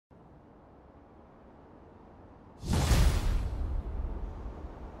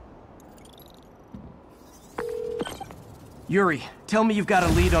Yuri, tell me you've got a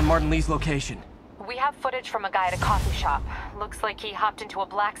lead on Martin Lee's location. We have footage from a guy at a coffee shop. Looks like he hopped into a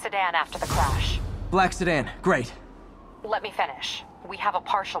black sedan after the crash. Black sedan, great. Let me finish. We have a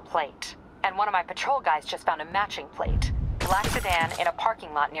partial plate. And one of my patrol guys just found a matching plate. Black sedan in a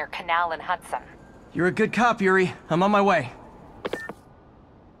parking lot near Canal and Hudson. You're a good cop, Yuri. I'm on my way.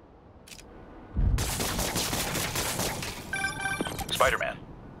 Spider-Man.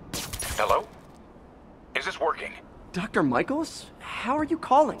 Hello? Is this working? Dr. Michaels? How are you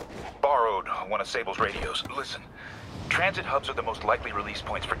calling? Borrowed one of Sable's radios. Listen, transit hubs are the most likely release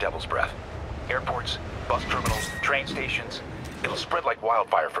points for Devil's Breath. Airports, bus terminals, train stations. It'll spread like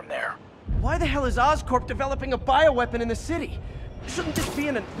wildfire from there. Why the hell is Oscorp developing a bioweapon in the city? Shouldn't this be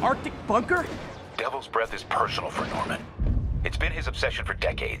in an Arctic bunker? Devil's Breath is personal for Norman. It's been his obsession for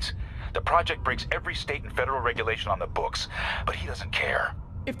decades. The project breaks every state and federal regulation on the books, but he doesn't care.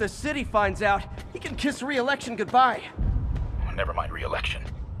 If the city finds out, he can kiss re-election goodbye. Never mind re-election.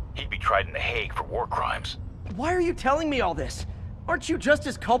 He'd be tried in The Hague for war crimes. Why are you telling me all this? Aren't you just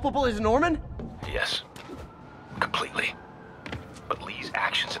as culpable as Norman? Yes. Completely. But Lee's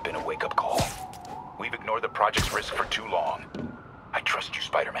actions have been a wake-up call. We've ignored the project's risk for too long. I trust you,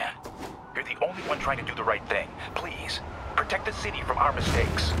 Spider-Man. You're the only one trying to do the right thing. Please, protect the city from our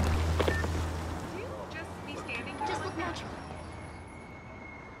mistakes. Just look natural.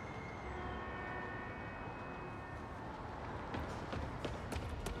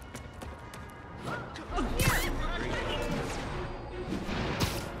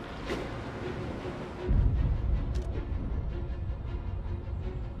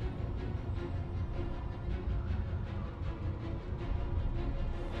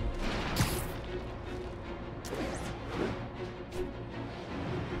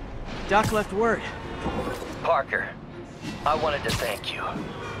 Doc left word. Parker, I wanted to thank you.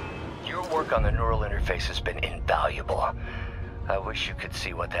 Your work on the neural interface has been invaluable. I wish you could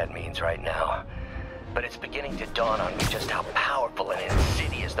see what that means right now. But it's beginning to dawn on me just how powerful and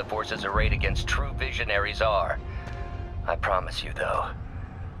insidious the forces arrayed against true visionaries are. I promise you, though,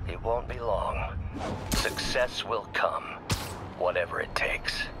 it won't be long. Success will come, whatever it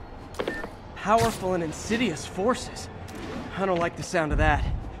takes. Powerful and insidious forces. I don't like the sound of that.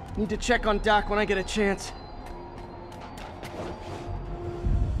 Need to check on Doc when I get a chance.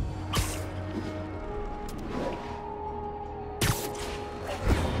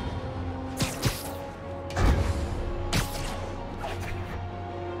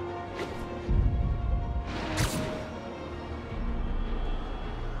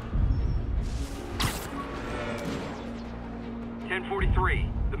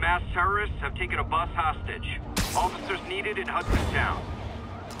 The masked terrorists have taken a bus hostage. Officers needed in Hudson Town.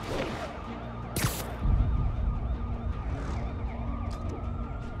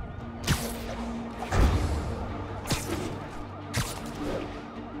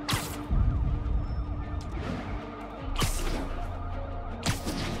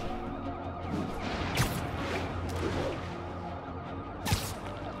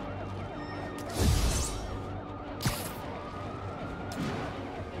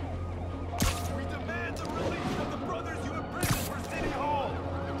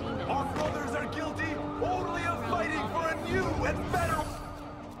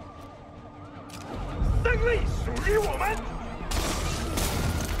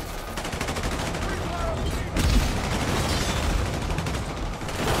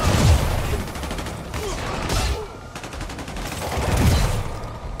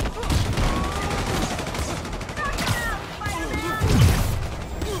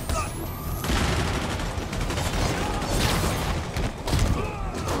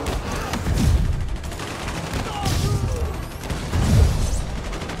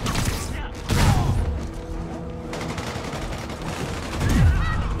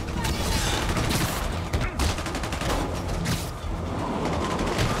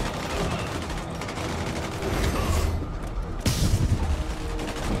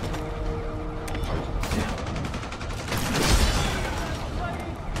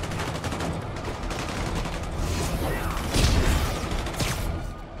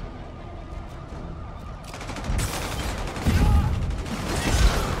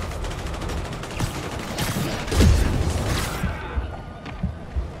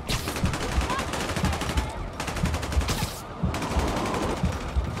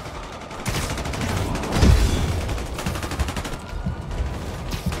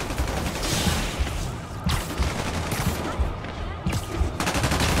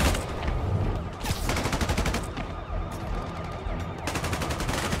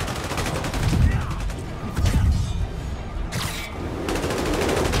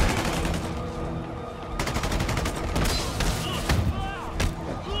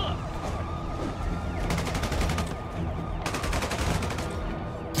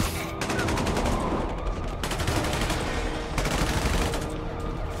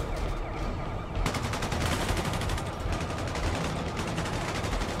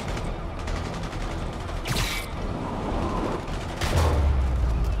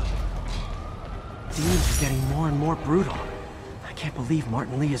 demons are getting more and more brutal. I can't believe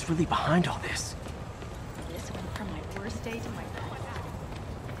Martin Lee is really behind all this. This went from my worst day to my best.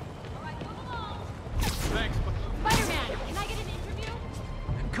 Thanks, but Spider-Man, can I get an interview?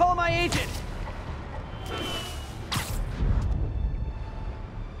 Call my agent!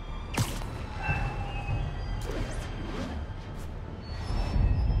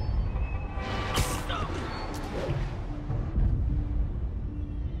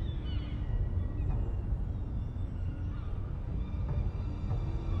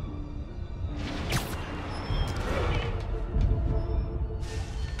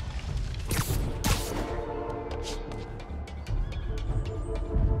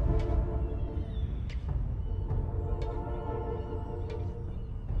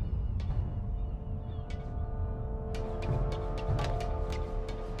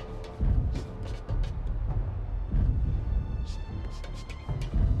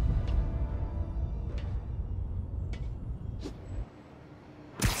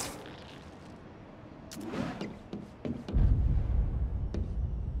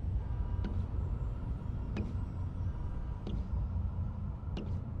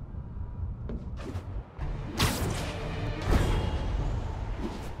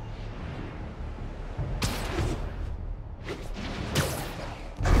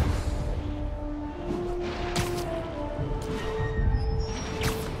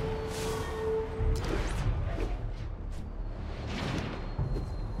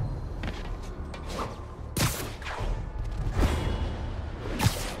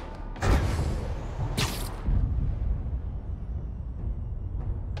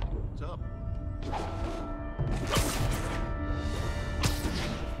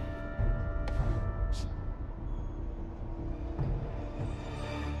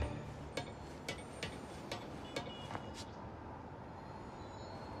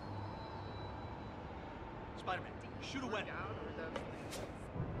 Spider-Man, shoot away.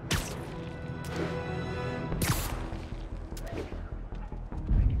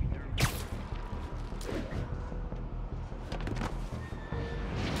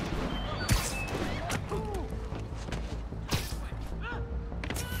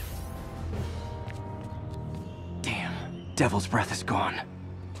 Damn, Devil's Breath is gone.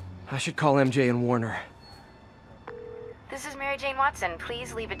 I should call MJ and warn her. This is Mary Jane Watson.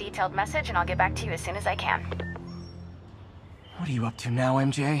 Please leave a detailed message and I'll get back to you as soon as I can. What are you up to now,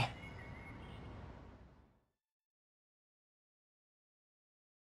 MJ?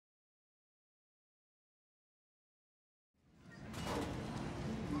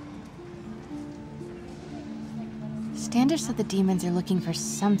 Standish said the demons are looking for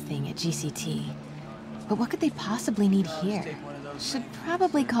something at GCT. But what could they possibly need here? Should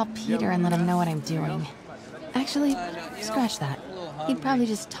probably call Peter and let him know what I'm doing. Actually, scratch that. He'd probably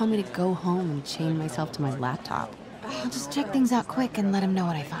just tell me to go home and chain myself to my laptop. I'll just check things out quick and let him know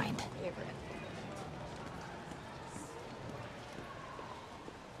what I find.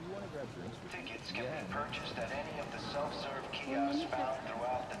 Tickets can be purchased at any of the self-serve kiosks found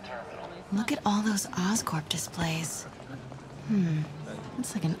throughout the terminal. Look at all those Oscorp displays.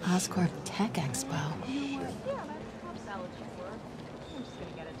 It's like an Oscorp Tech Expo.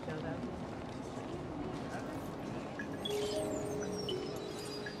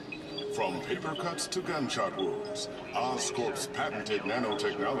 From paper cuts to gunshot wounds, Oscorp's patented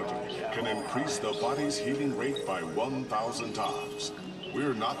nanotechnology can increase the body's healing rate by 1,000 times.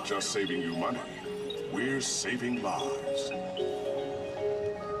 We're not just saving you money, we're saving lives.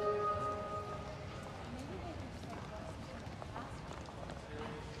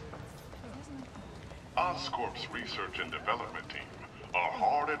 Oscorp's research and development team are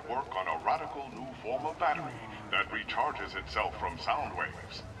hard at work on a radical new form of battery that recharges itself from sound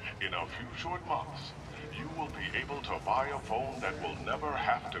waves. In a few short months, you will be able to buy a phone that will never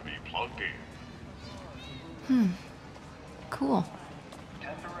have to be plugged in. Cool.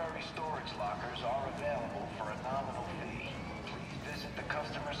 Temporary storage lockers are available for a nominal fee. Please visit the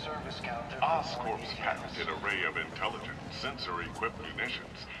customer service counter. Oscorp's patented array of intelligent, sensor-equipped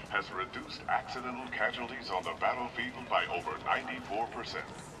munitions has reduced accidental casualties on the battlefield by over 94%.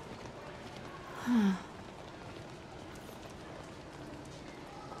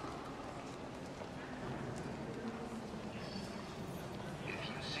 If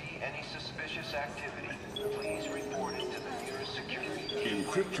you see any suspicious activity, please report it to the nearest security.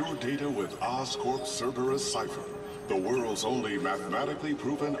 Encrypt your data with Oscorp Cerberus Cipher, the world's only mathematically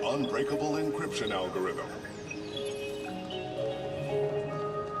proven unbreakable encryption algorithm.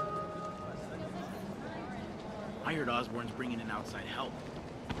 I heard Osborn's bringing in outside help.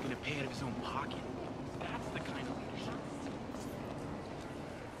 He's gonna pay out of his own pocket. That's the kind of leadership.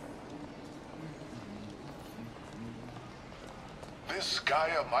 This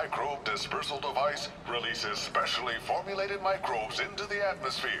Gaia microbe dispersal device releases specially formulated microbes into the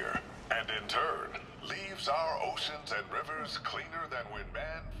atmosphere, and in turn, leaves our oceans and rivers cleaner than when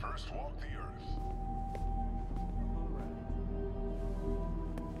man first walked the earth.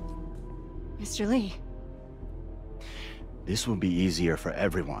 Mr. Lee. This will be easier for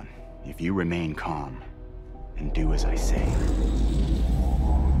everyone if you remain calm and do as I say.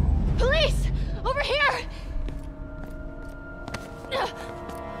 Police! Over here! No!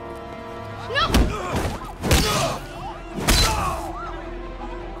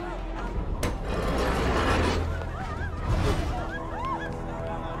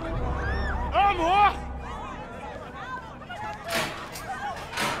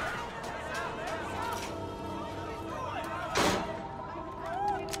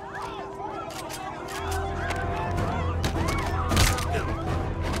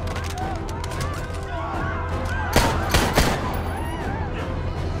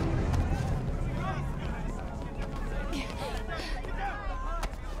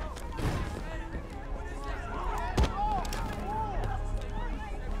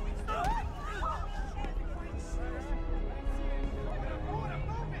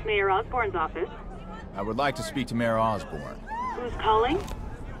 Mayor Osborne's office. I would like to speak to Mayor Osborne. Who's calling?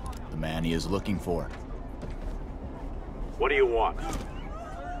 The man he is looking for. What do you want?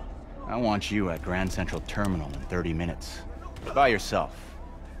 I want you at Grand Central Terminal in 30 minutes. By yourself.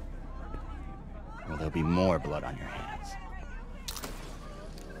 Or there'll be more blood on your hands.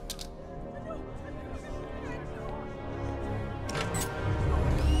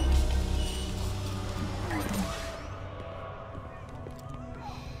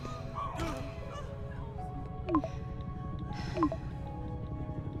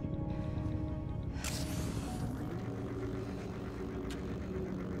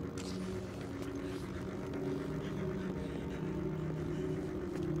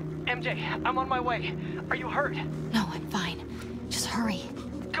 MJ, I'm on my way. Are you hurt? No, I'm fine. Just hurry.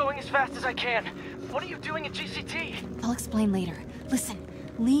 Going as fast as I can. What are you doing at GCT? I'll explain later. Listen,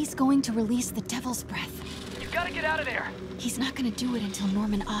 Lee's going to release the Devil's Breath. You gotta get out of there. He's not gonna do it until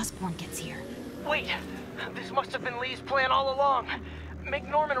Norman Osborn gets here. Wait, this must have been Lee's plan all along. Make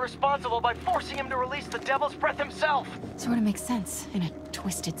Norman responsible by forcing him to release the Devil's Breath himself. Sort of makes sense, in a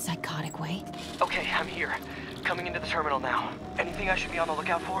twisted, psychotic way. Okay, I'm here. Coming into the terminal now. Anything I should be on the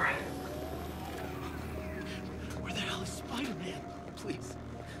lookout for? Where the hell is Spider-Man? Please,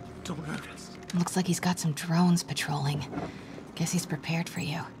 don't hurt us. Looks like he's got some drones patrolling. Guess he's prepared for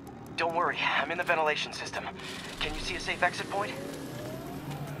you. Don't worry, I'm in the ventilation system. Can you see a safe exit point?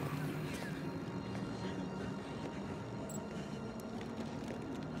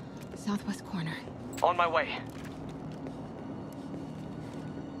 Southwest corner. On my way.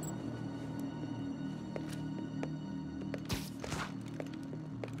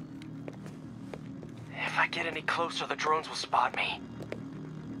 If I get any closer, the drones will spot me.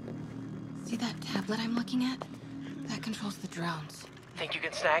 See that tablet I'm looking at? That controls the drones. Think you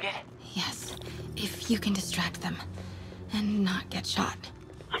can snag it? Yes, if you can distract them and not get shot.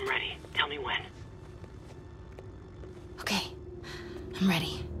 I'm ready. Tell me when. Okay, I'm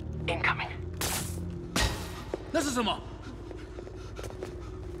ready. Incoming. 那是什么？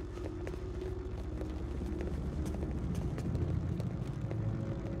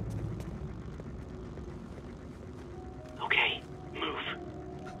 Okay, move.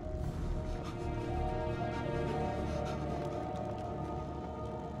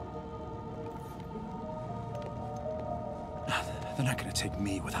 They're not gonna take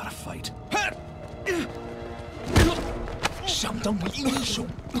me without a fight. 想当个英雄。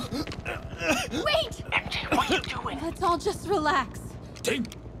 Wait! MJ, what are you doing? Let's all just relax. 停，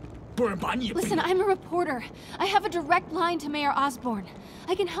不然把你也 Listen, I'm a reporter. I have a direct line to Mayor Osborne.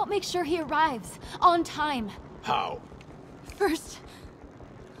 I can help make sure he arrives on time. 好。 First,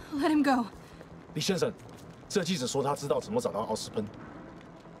 let him go. 李先生，这记者说他知道怎么找到奥斯喷。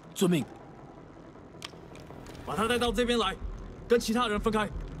遵命。把他带到这边来，跟其他人分开。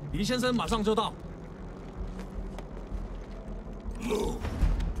李先生马上就到。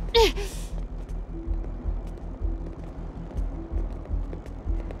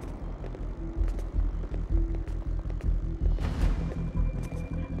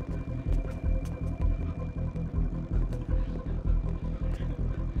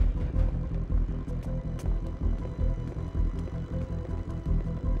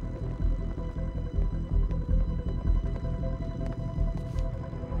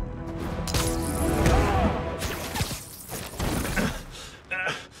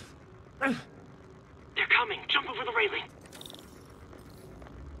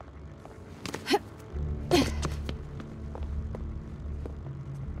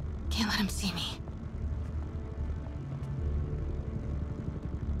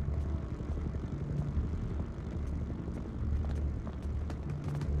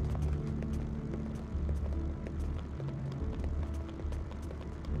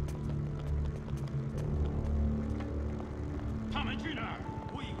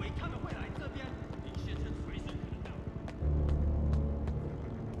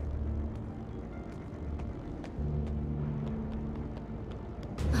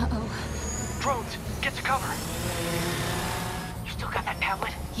Drones, get to cover. You still got that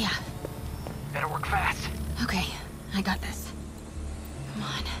tablet? Yeah. Better work fast. Okay, I got this. Come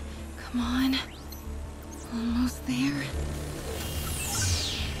on. Come on. Almost there.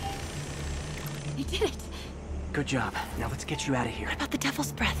 I did it! Good job. Now let's get you out of here. What about the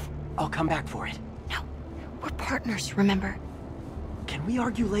Devil's Breath? I'll come back for it. No. We're partners, remember? Can we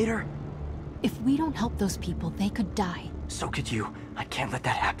argue later? If we don't help those people, they could die. So could you. I can't let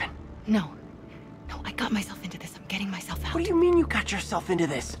that happen. No. No, I got myself into this. I'm getting myself out. What do you mean you got yourself into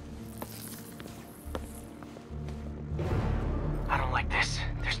this? I don't like this.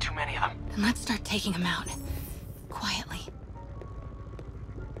 There's too many of them. Then let's start taking them out. Quietly.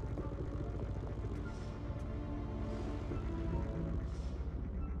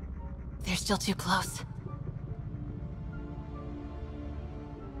 They're still too close.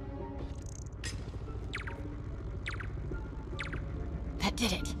 That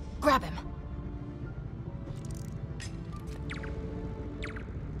did it. Grab him.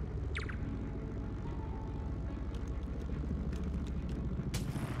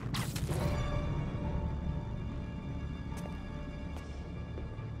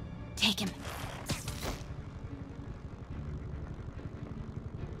 Take him.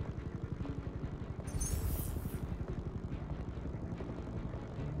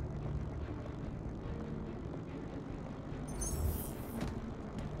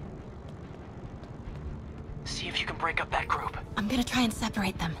 See if you can break up that group. I'm gonna try and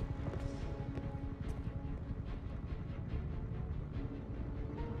separate them.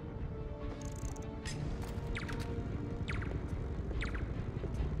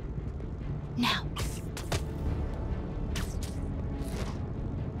 Now.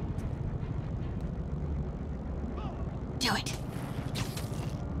 Do it.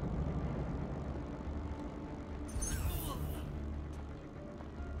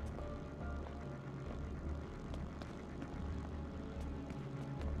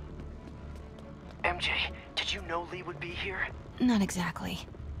 MJ, did you know Lee would be here? Not exactly.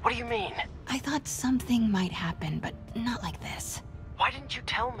 What do you mean? I thought something might happen, but not like this. Why didn't you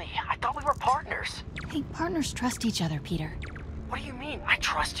tell me? I thought we were partners. Hey, partners trust each other, Peter. What do you mean? I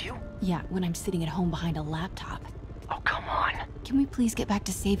trust you. Yeah, when I'm sitting at home behind a laptop. Oh, come on. Can we please get back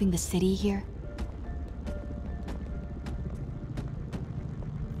to saving the city here?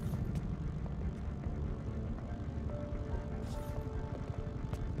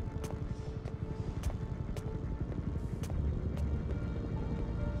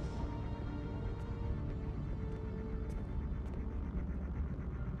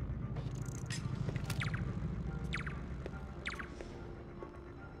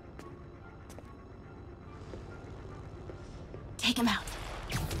 Take him out.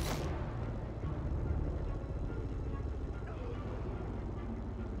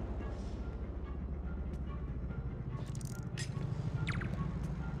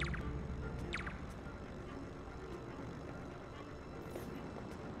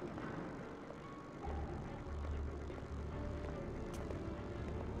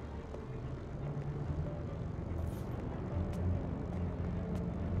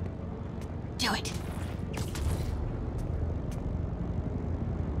 Do it.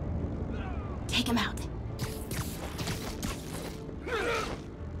 Take him out.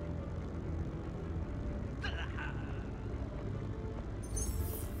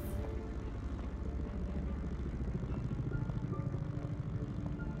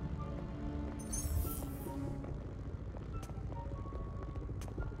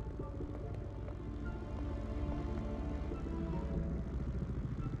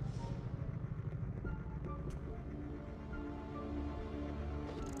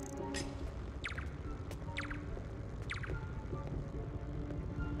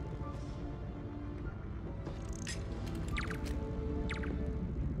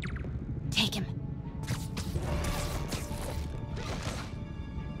 Take him.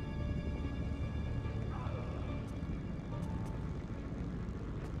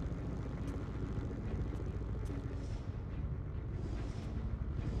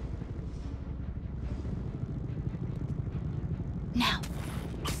 Now.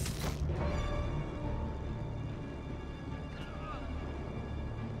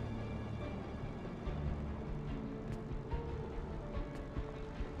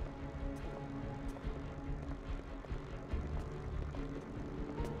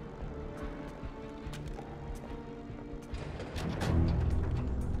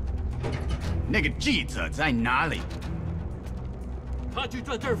那个记者在哪里？他就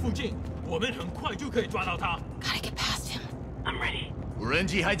在这儿附近，我们很快就可以抓到他。Gotta get past him. I'm ready. 无人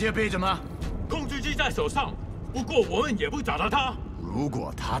机还接备着吗？控制机在手上，不过我们也不找到他。如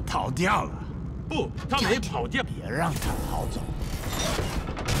果他逃掉了，不，他没跑掉。别让他逃走。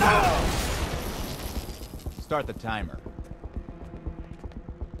Start the timer.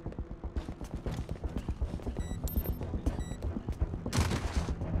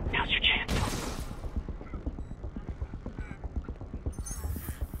 Now's your chance.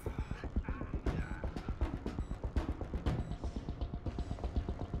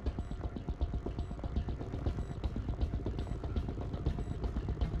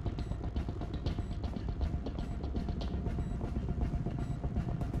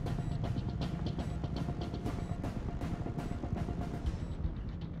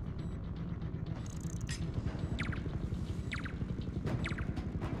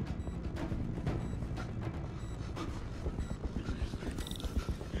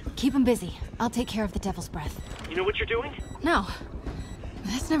 Keep him busy. I'll take care of the Devil's Breath. You know what you're doing? No.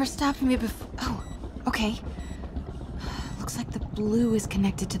 That's never stopped me before. Oh, okay. Looks like the blue is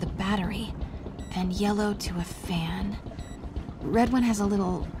connected to the battery, and yellow to a fan. Red one has a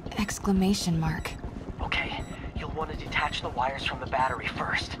little exclamation mark. Okay, you'll want to detach the wires from the battery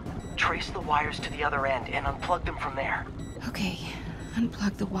first. Trace the wires to the other end and unplug them from there. Okay,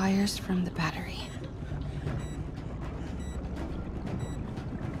 unplug the wires from the battery.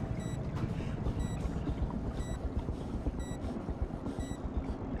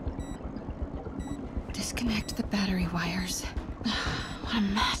 Disconnect the battery wires. What a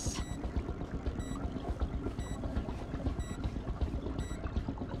mess.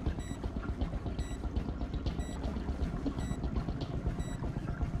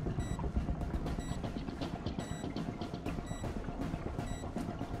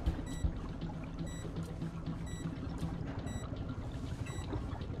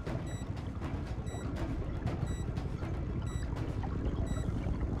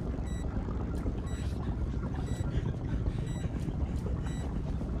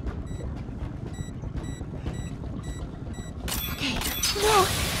 No!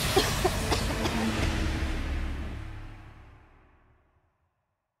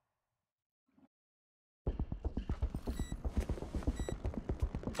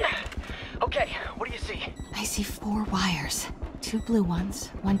 Okay, what do you see? I see 4 wires. 2 blue ones,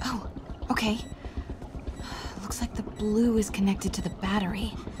 one... Oh, okay. Looks like the blue is connected to the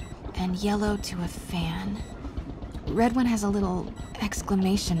battery, and yellow to a fan. Red one has a little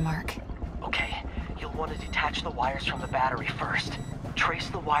exclamation mark. Okay, you'll want to detach the wires from the battery first. Trace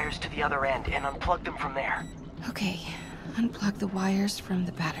the wires to the other end and unplug them from there. Okay, unplug the wires from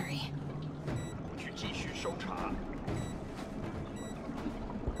the battery.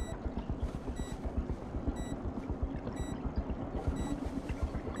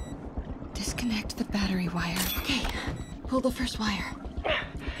 Disconnect the battery wire. Okay, pull the first wire.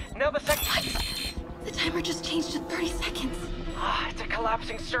 Now the second... What? The timer just changed to 30 seconds. Ah, it's a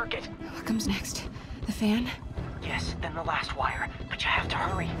collapsing circuit. What comes next? The fan? Yes, then the last wire. But you have to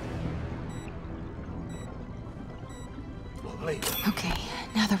hurry. Okay,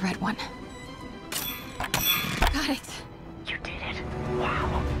 now the red one. Got it. You did it.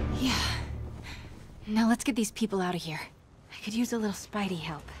 Wow. Yeah. Now let's get these people out of here. I could use a little Spidey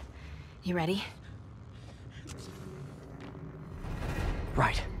help. You ready?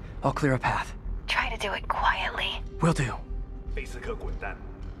 Right. I'll clear a path. Try to do it quietly. Will do. 贝斯克滚蛋！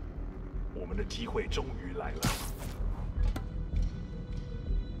我们的机会终于来了。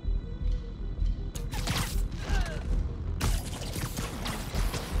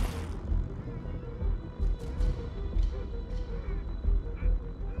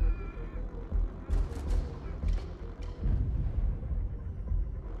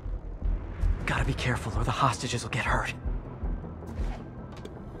Gotta be careful or the hostages will get hurt.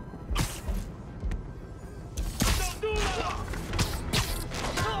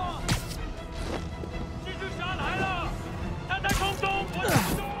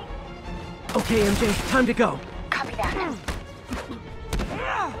 Okay, MJ, time to go. Copy that.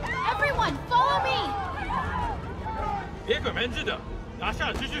 Everyone, follow me! 别拐蛮子的，拿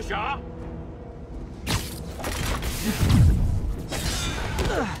下蜘蛛侠！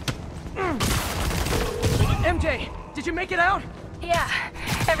 MJ, did you make it out? Yeah,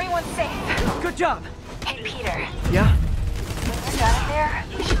 everyone's safe. Good job. Hey, Peter. Yeah? When we're out of there,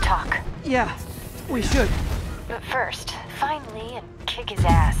 we should talk. Yeah, we should. But first, find Lee and kick his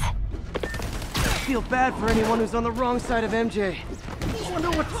ass. I feel bad for anyone who's on the wrong side of MJ. I wonder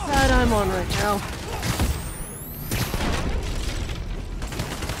what side I'm on right now.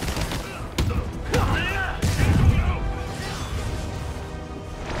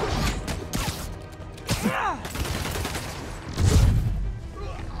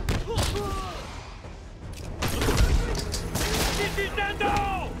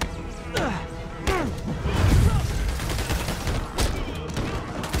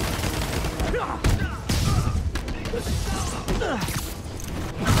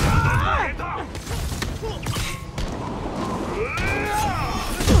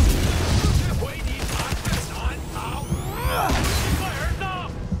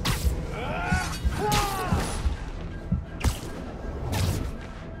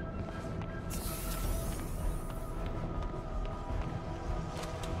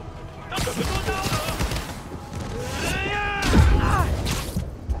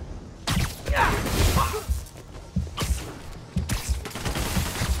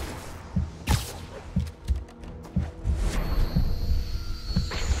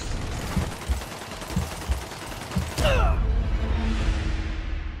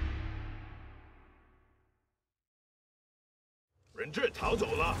 本质逃走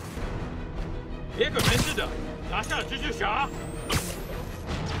了。别个没事的，拿下蜘蛛侠。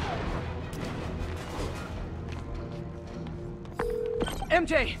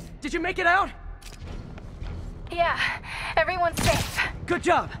MJ, did you make it out? Yeah, everyone's safe. Good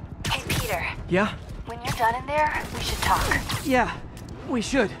job. Hey, Peter. Yeah? When you're done in there, we should talk. Yeah, we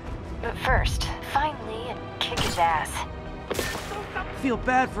should. But first, find Lee and kick his ass. Feel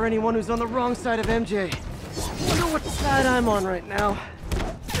bad for anyone who's on the wrong side of MJ. Wonder what side I'm on right now.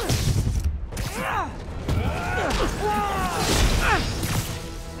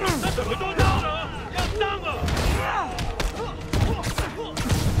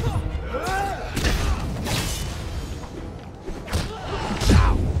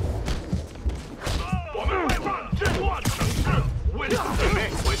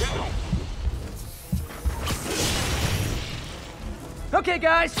 Okay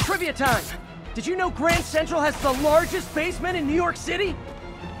guys, trivia time. Did you know Grand Central has the largest basement in New York City?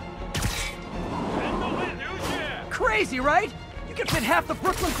 Crazy, right? You can fit half the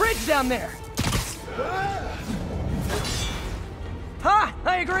Brooklyn Bridge down there. Ha!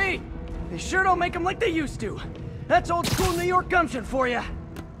 I agree. They sure don't make them like they used to. That's old school New York gumption for you.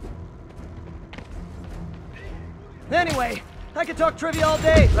 Anyway, I could talk trivia all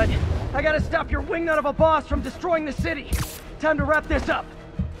day, but I gotta stop your wingnut of a boss from destroying the city. Time to wrap this up.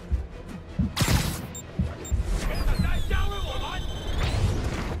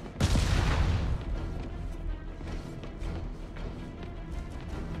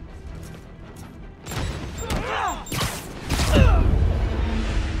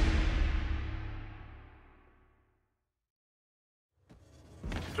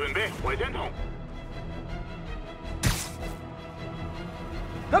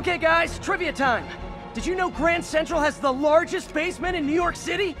 Okay guys, trivia time. Did you know Grand Central has the largest basement in New York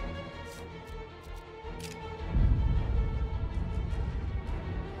City?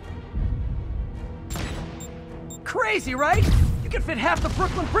 Crazy, right? You can fit half the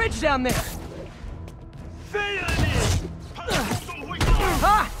Brooklyn Bridge down there.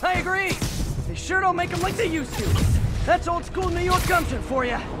 Ha! I agree. They sure don't make them like they used to. That's old school New York gumption for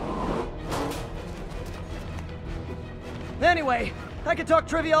you. Anyway, I could talk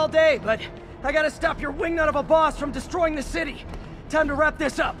trivia all day, but I gotta stop your wingnut of a boss from destroying the city. Time to wrap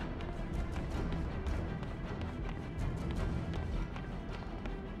this up.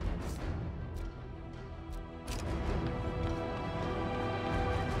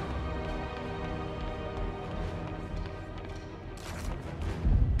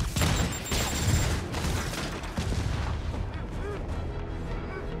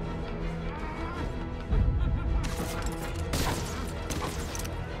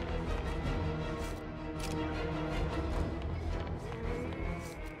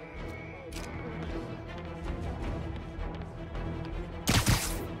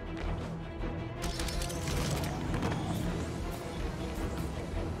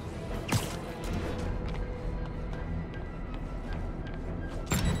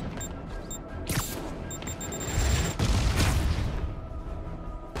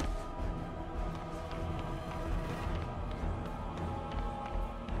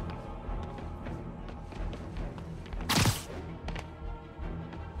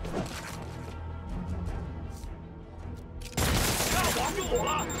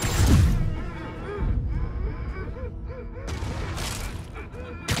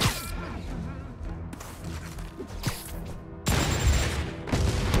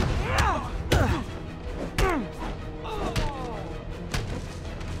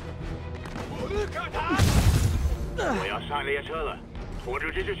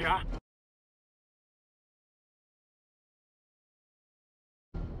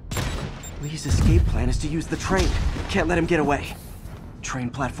 Lee's escape plan is to use the train. Can't let him get away. Train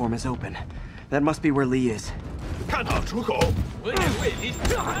platform is open. That must be where Lee is. 看好出口。我也为你，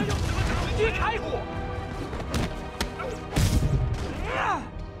这还要怎么直接开火？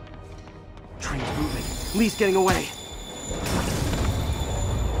 Train's moving. Lee's getting away.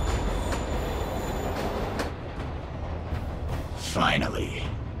 Finally.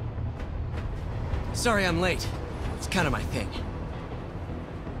 Sorry I'm late. It's kind of my thing.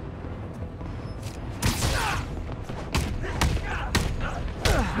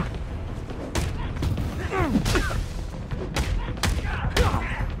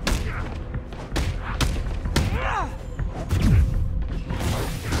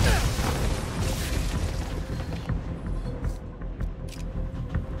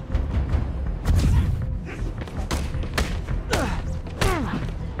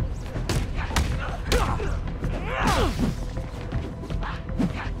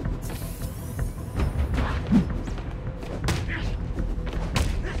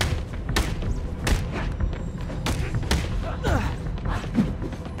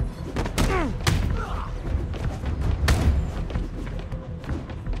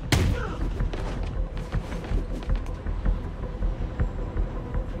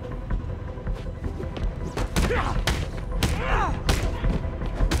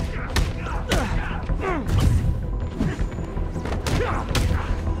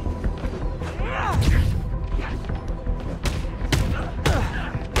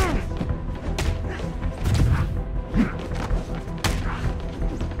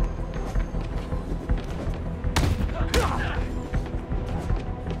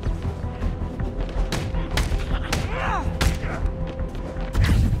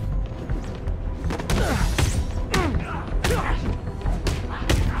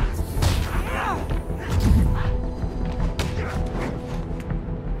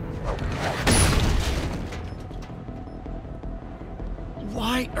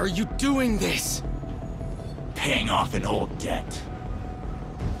 are you doing this? Paying off an old debt.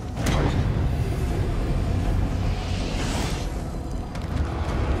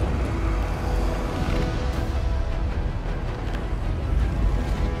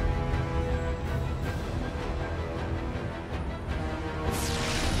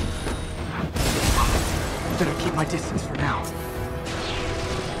 Better keep my distance for now.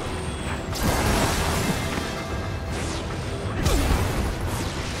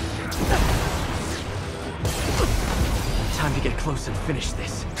 Time to get close and finish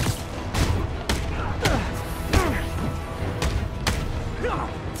this.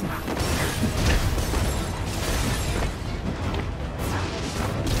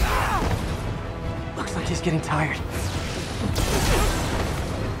 Looks like he's getting tired.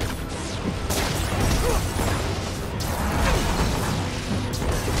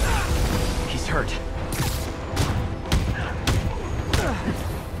 He's hurt.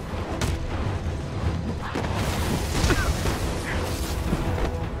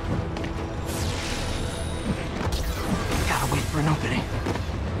 Gotta wait for an opening.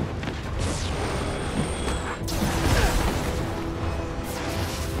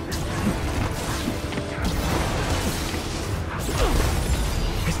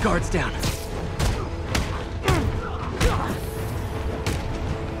 His guard's down.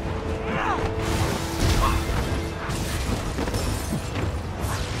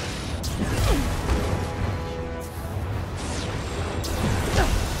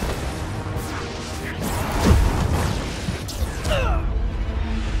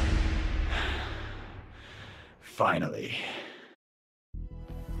 Finally.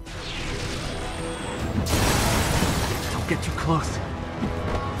 Don't get too close.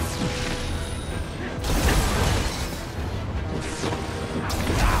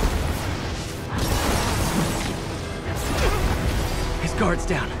 His guard's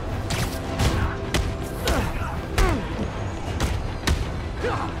down.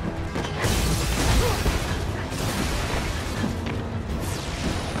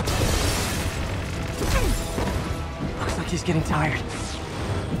 Looks like he's getting tired.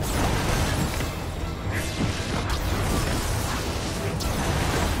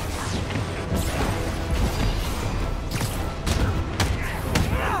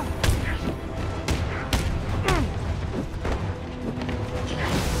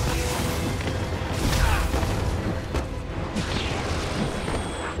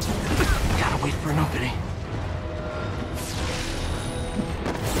 Gotta wait for an opening.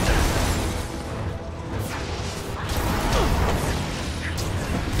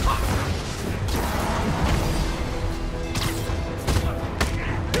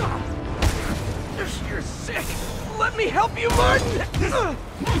 You're sick. Let me help you, Martin.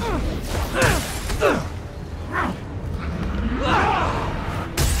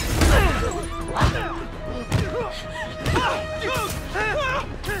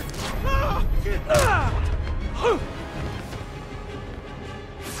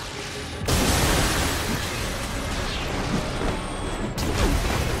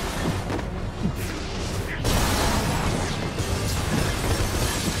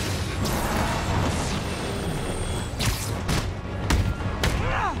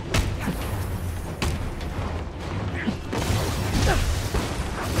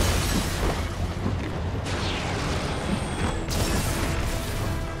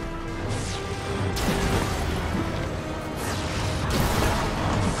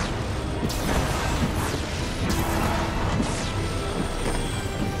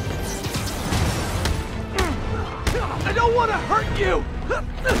 I don't want to hurt you!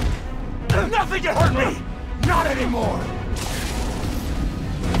 Nothing can hurt me! Not anymore!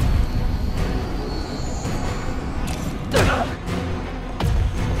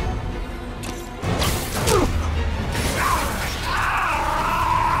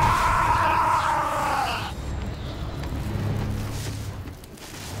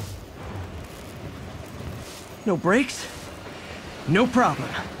 No brakes? No problem.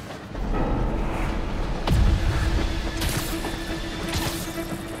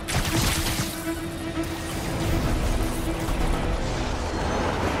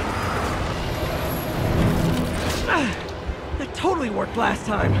 That totally worked last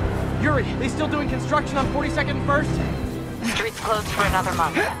time. Yuri, they still doing construction on 42nd and 1st? Streets closed for another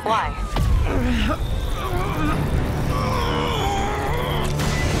month. Why?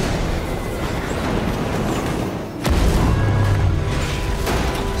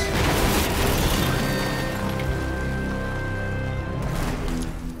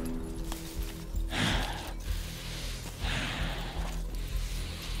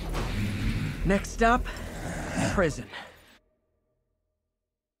 Next stop, prison.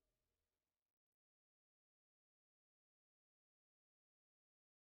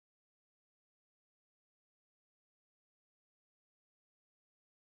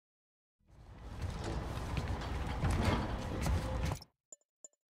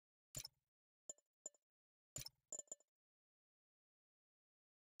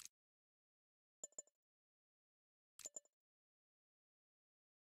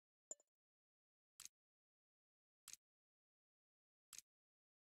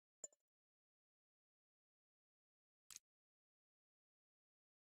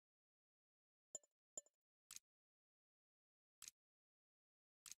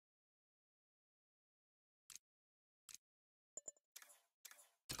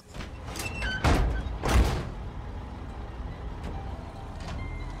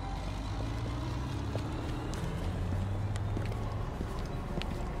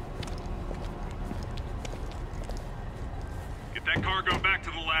 cargo back to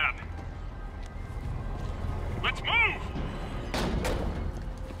the lab. Let's move!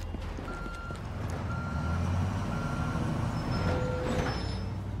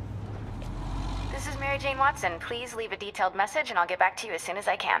 This is Mary Jane Watson. Please leave a detailed message and I'll get back to you as soon as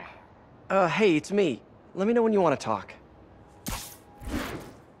I can. Hey, it's me. Let me know when you want to talk.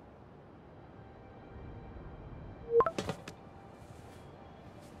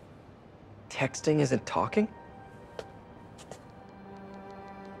 Texting isn't talking?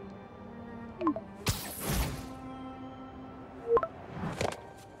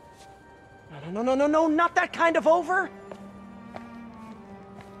 No, not that kind of over!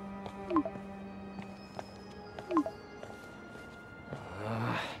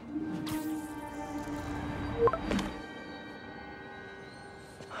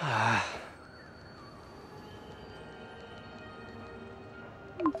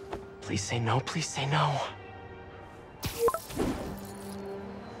 Please say no, please say no.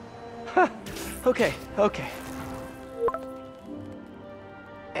 Okay.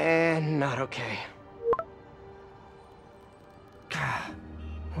 And not okay.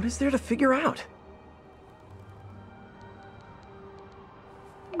 What is there to figure out?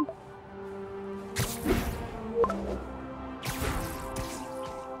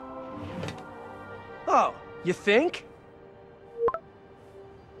 Oh, you think?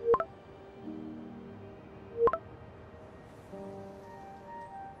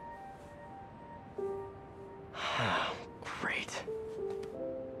 Great.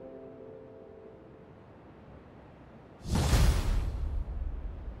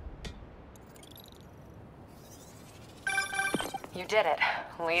 You did it.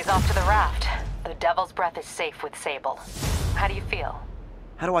 Lee's off to the raft. The Devil's Breath is safe with Sable. How do you feel?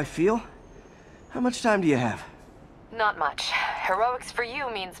 How do I feel? How much time do you have? Not much. Heroics for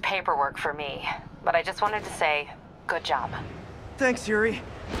you means paperwork for me. But I just wanted to say, good job. Thanks, Yuri.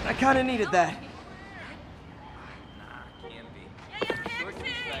 I kinda needed that.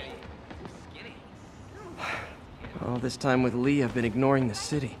 All this time with Lee, I've been ignoring the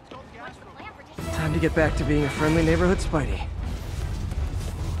city. Time to get back to being a friendly neighborhood Spidey.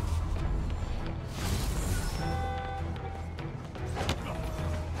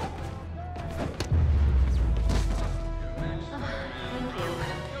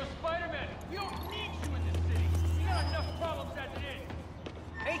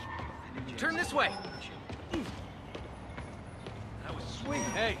 Turn this way. That was sweet.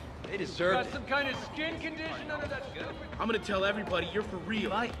 Hey, they deserve it. Got some kind of skin condition under that stupid... I'm gonna tell everybody you're for real.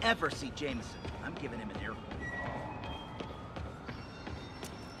 If I ever see Jameson, I'm giving him an earful.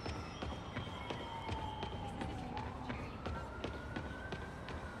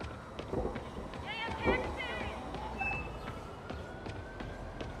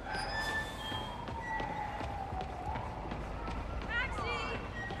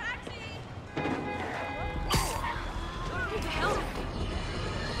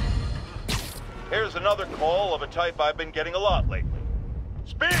 Here's another call of a type I've been getting a lot lately.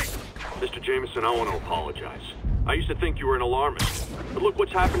 Speak! Mr. Jameson, I want to apologize. I used to think you were an alarmist, but look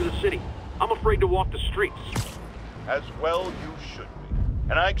what's happened to the city. I'm afraid to walk the streets. As well you should be.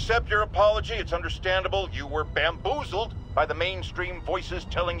 And I accept your apology. It's understandable you were bamboozled by the mainstream voices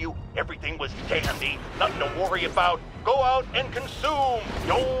telling you everything was dandy, nothing to worry about. Go out and consume.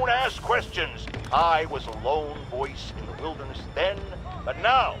 Don't ask questions. I was a lone voice in the wilderness then, but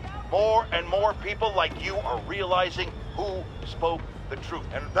now more and more people like you are realizing who spoke the truth.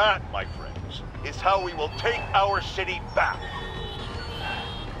 And that, my friends, is how we will take our city back.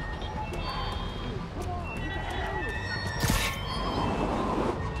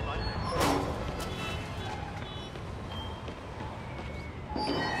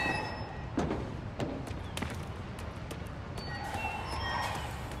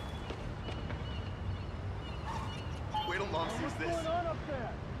 Wait till Mom sees this.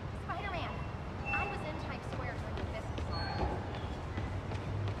 Spider-Man, I was in Times Square during the business hour.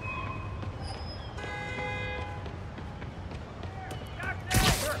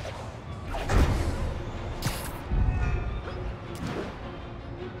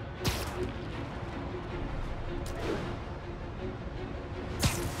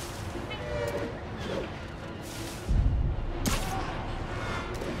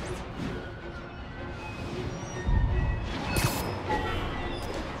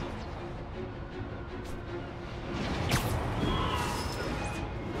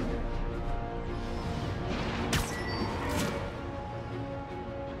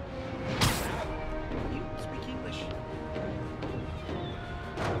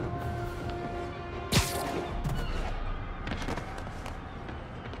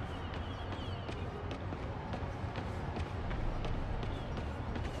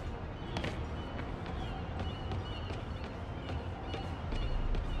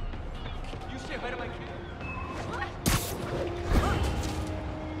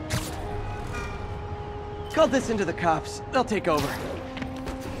 called this into the cops. They'll take over.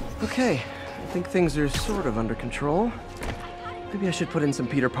 Okay, I think things are sort of under control. Maybe I should put in some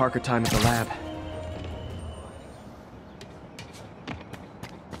Peter Parker time at the lab.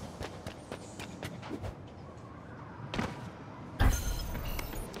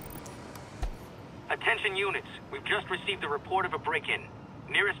 Attention units, we've just received a report of a break-in.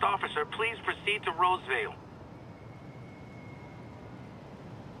 Nearest officer, please proceed to Roseville.